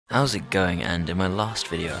How's it going? And in my last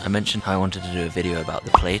video, I mentioned how I wanted to do a video about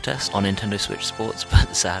the playtest on Nintendo Switch Sports,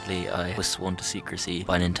 but sadly I was sworn to secrecy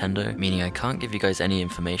by Nintendo, meaning I can't give you guys any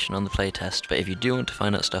information on the playtest, but if you do want to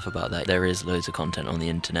find out stuff about that, there is loads of content on the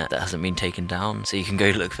internet that hasn't been taken down, so you can go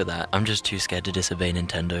look for that. I'm just too scared to disobey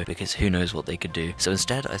Nintendo because who knows what they could do. So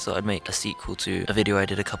instead, I thought I'd make a sequel to a video I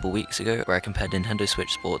did a couple weeks ago where I compared Nintendo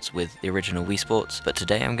Switch Sports with the original Wii Sports, but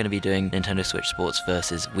today I'm going to be doing Nintendo Switch Sports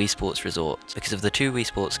versus Wii Sports Resort. Because of the two Wii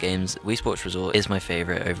Sports games, Wii Sports Resort is my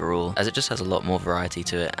favourite overall, as it just has a lot more variety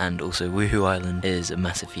to it, and also Woohoo Island is a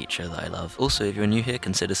massive feature that I love. Also, if you're new here,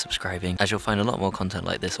 consider subscribing, as you'll find a lot more content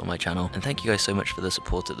like this on my channel, and thank you guys so much for the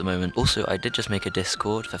support at the moment. Also, I did just make a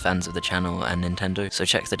Discord for fans of the channel and Nintendo, so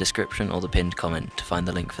check the description or the pinned comment to find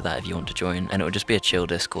the link for that if you want to join, and it will just be a chill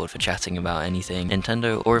Discord for chatting about anything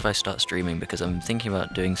Nintendo, or if I start streaming, because I'm thinking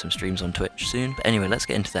about doing some streams on Twitch soon. But anyway, let's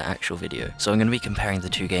get into the actual video. So I'm going to be comparing the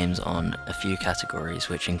two games on a few categories,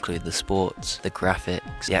 which include the sports, the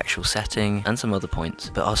graphics, the actual setting, and some other points.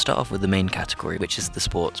 But I'll start off with the main category, which is the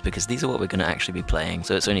sports, because these are what we're going to actually be playing,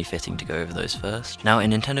 so it's only fitting to go over those first. Now,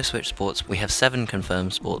 in Nintendo Switch Sports, we have 7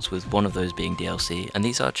 confirmed sports, with one of those being DLC, and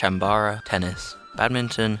these are Chambara, tennis,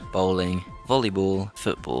 badminton, bowling, volleyball,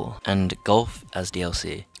 football, and golf as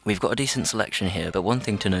DLC. We've got a decent selection here, but one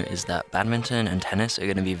thing to note is that badminton and tennis are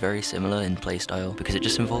going to be very similar in playstyle because it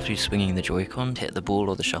just involves you swinging the Joy-Con to hit the ball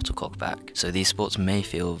or the shuttlecock back. So these sports may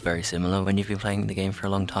feel very similar when you've been playing the game for a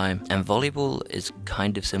long time. And volleyball is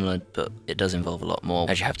kind of similar, but it does involve a lot more,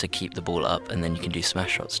 as you have to keep the ball up and then you can do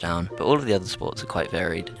smash shots down. But all of the other sports are quite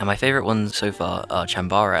varied. And my favourite ones so far are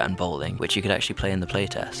Chambara and bowling, which you could actually play in the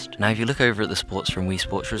playtest. Now, if you look over at the sports from Wii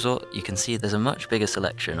Sports Resort, you can see there's a much bigger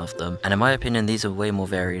selection of them. And in my opinion, these are way more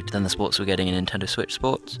varied than the sports we're getting in Nintendo Switch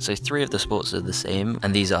Sports. So 3 of the sports are the same,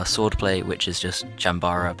 and these are swordplay, which is just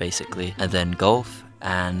Chambara basically, and then golf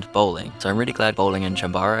and bowling. So I'm really glad bowling and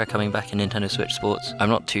Chambara are coming back in Nintendo Switch Sports. I'm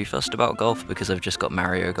not too fussed about golf because I've just got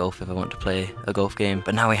Mario Golf if I want to play a golf game,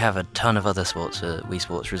 but now we have a ton of other sports for Wii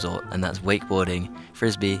Sports Resort, and that's wakeboarding,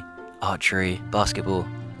 frisbee, archery, basketball,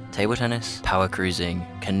 table tennis, power cruising,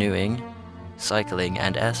 canoeing, cycling,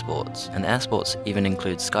 and air sports. And the air sports even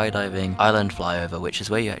include skydiving, island flyover, which is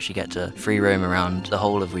where you actually get to free roam around the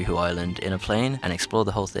whole of Woohoo Island in a plane and explore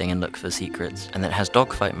the whole thing and look for secrets. And then it has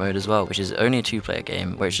dogfight mode as well, which is only a 2-player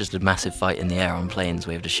game where it's just a massive fight in the air on planes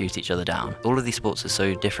where you have to shoot each other down. All of these sports are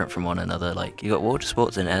so different from one another. Like, you got water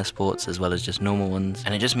sports and air sports as well as just normal ones,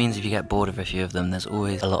 and it just means if you get bored of a few of them, there's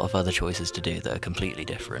always a lot of other choices to do that are completely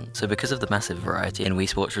different. So because of the massive variety in Wii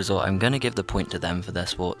Sports Resort, I'm going to give the point to them for their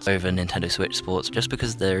sports over Nintendo Switch Sports, just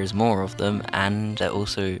because there is more of them and they're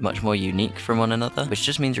also much more unique from one another, which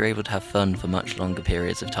just means you're able to have fun for much longer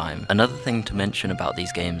periods of time. Another thing to mention about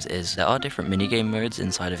these games is there are different minigame modes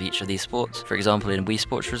inside of each of these sports. For example, in Wii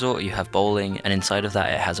Sports Resort you have bowling, and inside of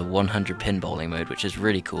that it has a 100 pin bowling mode, which is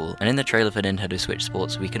really cool. And in the trailer for Nintendo Switch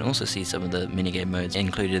Sports we can also see some of the minigame modes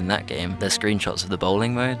included in that game. There's screenshots of the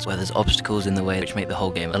bowling modes where there's obstacles in the way which make the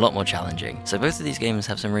whole game a lot more challenging. So both of these games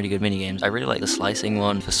have some really good minigames. I really like the slicing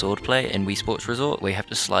one for swordplay in Wii Sports Resort, where you have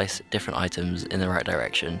to slice different items in the right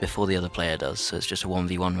direction before the other player does, so it's just a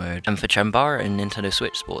 1v1 mode. And for Chambara in Nintendo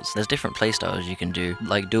Switch Sports, there's different playstyles you can do,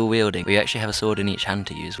 like dual wielding, where you actually have a sword in each hand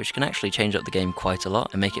to use, which can actually change up the game quite a lot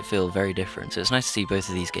and make it feel very different. So it's nice to see both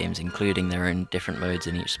of these games including their own different modes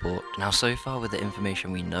in each sport. Now, so far with the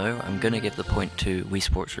information we know, I'm going to give the point to Wii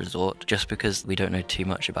Sports Resort, just because we don't know too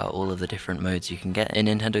much about all of the different modes you can get in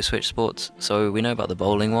Nintendo Switch Sports. So we know about the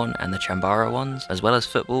bowling one and the Chambara ones, as well as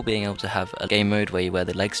football being able to have a game mode where you wear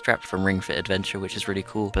the leg strap from Ring Fit Adventure, which is really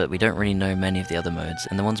cool, but we don't really know many of the other modes,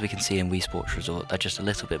 and the ones we can see in Wii Sports Resort are just a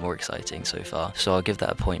little bit more exciting so far, so I'll give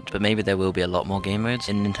that a point. But maybe there will be a lot more game modes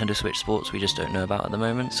in Nintendo Switch Sports we just don't know about at the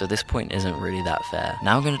moment, so this point isn't really that fair.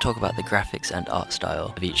 Now I'm going to talk about the graphics and art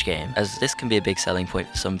style of each game, as this can be a big selling point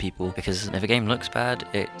for some people, because if a game looks bad,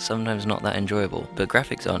 it's sometimes not that enjoyable. But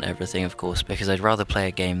graphics aren't everything, of course, because I'd rather play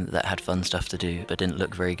a game that had fun stuff to do but didn't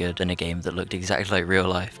look very good than a game that looked exactly like real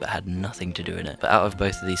life but had nothing to do in it. But out of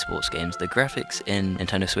both of these sports games, the graphics in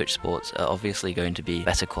Nintendo Switch Sports are obviously going to be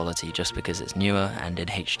better quality just because it's newer and in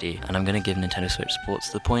HD, and I'm going to give Nintendo Switch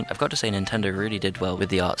Sports the point. I've got to say, Nintendo really did well with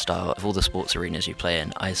the art style of all the sports arenas you play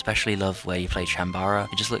in. I especially love where you play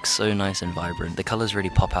Chambara. It just looks so nice and vibrant. The colours really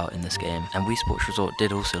pop out in this game, and Wii Sports Resort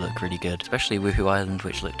did also look really good, especially Woohoo Island,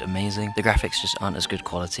 which looked amazing. The graphics just aren't as good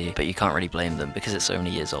quality, but you can't really blame them because it's so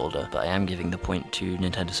many years older, but I am giving the point to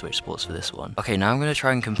Nintendo Switch Sports for this one. Okay, now I'm going to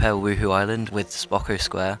try and compare Woohoo Woohoo Island with Spocko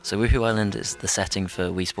Square. So Woohoo Island is the setting for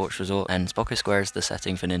Wii Sports Resort, and Spocko Square is the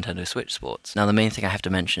setting for Nintendo Switch Sports. Now the main thing I have to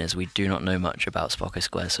mention is we do not know much about Spocko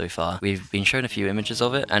Square so far. We've been shown a few images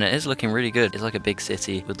of it, and it is looking really good. It's like a big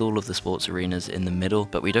city with all of the sports arenas in the middle,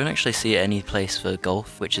 but we don't actually see any place for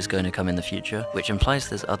golf, which is going to come in the future, which implies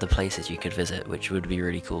there's other places you could visit, which would be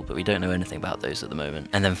really cool, but we don't know anything about those at the moment.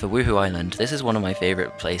 And then for Woohoo Island, this is one of my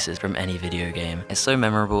favorite places from any video game. It's so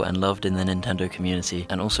memorable and loved in the Nintendo community,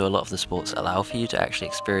 and also a lot of the sports allow for you to actually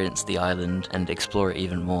experience the island and explore it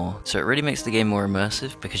even more. So it really makes the game more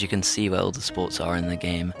immersive because you can see where all the sports are in the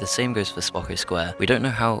game. The same goes for Spocko Square. We don't know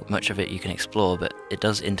how much of it you can explore, but it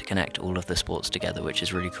does interconnect all of the sports together, which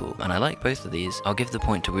is really cool. And I like both of these. I'll give the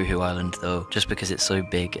point to Woohoo Island though, just because it's so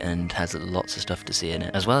big and has lots of stuff to see in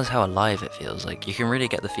it, as well as how alive it feels. Like, you can really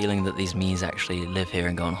get the feeling that these Miis actually live here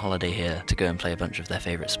and go on holiday here to go and play a bunch of their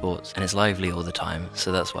favorite sports, and it's lively all the time,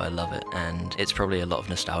 so that's why I love it. And it's probably a lot of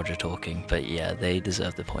nostalgia talking, but yeah, they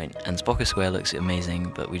deserve the point. And Spocko Square looks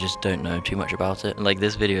amazing, but we just don't know too much about it. Like,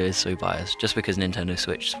 this video is so biased just because Nintendo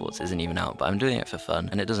Switch Sports isn't even out, but I'm doing it for fun,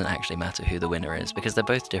 and it doesn't actually matter who the winner is because they're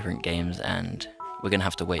both different games, and we're gonna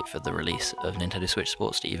have to wait for the release of Nintendo Switch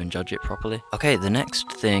Sports to even judge it properly. Okay, the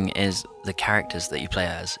next thing is the characters that you play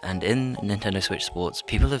as, and in Nintendo Switch Sports,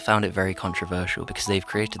 people have found it very controversial because they've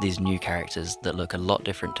created these new characters that look a lot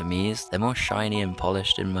different to Mii's. They're more shiny and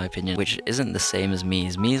polished in my opinion, which isn't the same as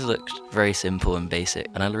Mii's. Mii's looked very simple and basic,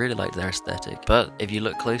 and I really liked their aesthetic. But if you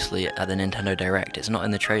look closely at the Nintendo Direct, it's not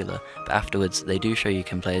in the trailer, but afterwards they do show you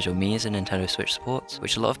can play as your Mii's in Nintendo Switch Sports,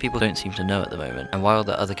 which a lot of people don't seem to know at the moment. And while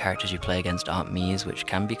the other characters you play against aren't Mii's, which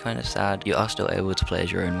can be kind of sad, you are still able to play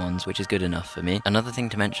as your own ones, which is good enough for me. Another thing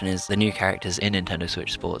to mention is the new characters in Nintendo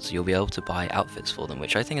Switch Sports. You'll be able to buy outfits for them,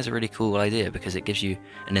 which I think is a really cool idea because it gives you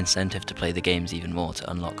an incentive to play the games even more,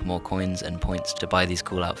 to unlock more coins and points to buy these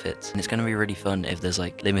cool outfits. And it's going to be really fun if there's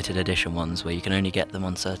like limited edition ones where you can only get them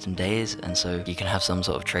on certain days, and so you can have some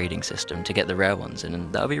sort of trading system to get the rare ones in,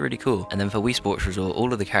 and that'll be really cool. And then for Wii Sports Resort,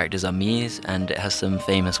 all of the characters are Mii's, and it has some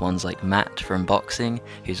famous ones like Matt from boxing,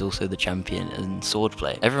 who's also the champion in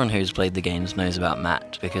swordplay. Everyone who's played the games knows about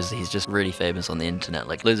Matt because he's just really famous on the internet.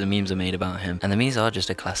 Like, loads of memes are made about him, and the Mii's are just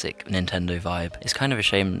a classic Nintendo vibe. It's kind of a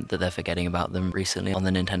shame that they're forgetting about them recently on the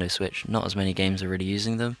Nintendo Switch. Not as many games are really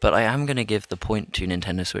using them, but I am going to give the point to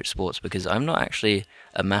Nintendo Switch Sports because I'm not actually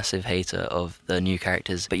a massive hater of the new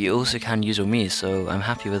characters, but you also can use your Mii's, so I'm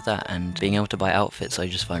happy with that. And being able to buy outfits I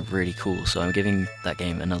just find really cool, so I'm giving that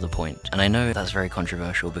game another point. And I know that's very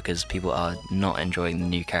controversial because people are not enjoying the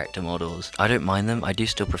new character models. I don't mind them, I do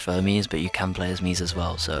still prefer Mii's, but you can play as Mii's as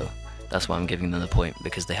well, so that's why I'm giving them the point,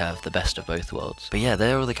 because they have the best of both worlds. But yeah,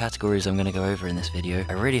 they're all the categories I'm going to go over in this video.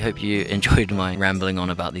 I really hope you enjoyed my rambling on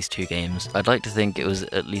about these two games. I'd like to think it was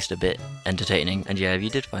at least a bit entertaining, and yeah, if you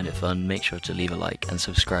did find it fun, make sure to leave a like and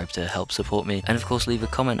subscribe to help support me, and of course leave a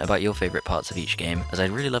comment about your favourite parts of each game, as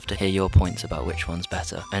I'd really love to hear your points about which one's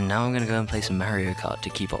better. And now I'm going to go and play some Mario Kart to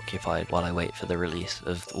keep occupied while I wait for the release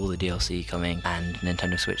of all the DLC coming and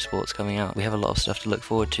Nintendo Switch Sports coming out. We have a lot of stuff to look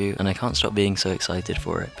forward to, and I can't stop being so excited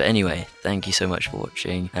for it. But anyway, thank you so much for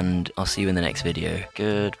watching, and I'll see you in the next video.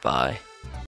 Goodbye.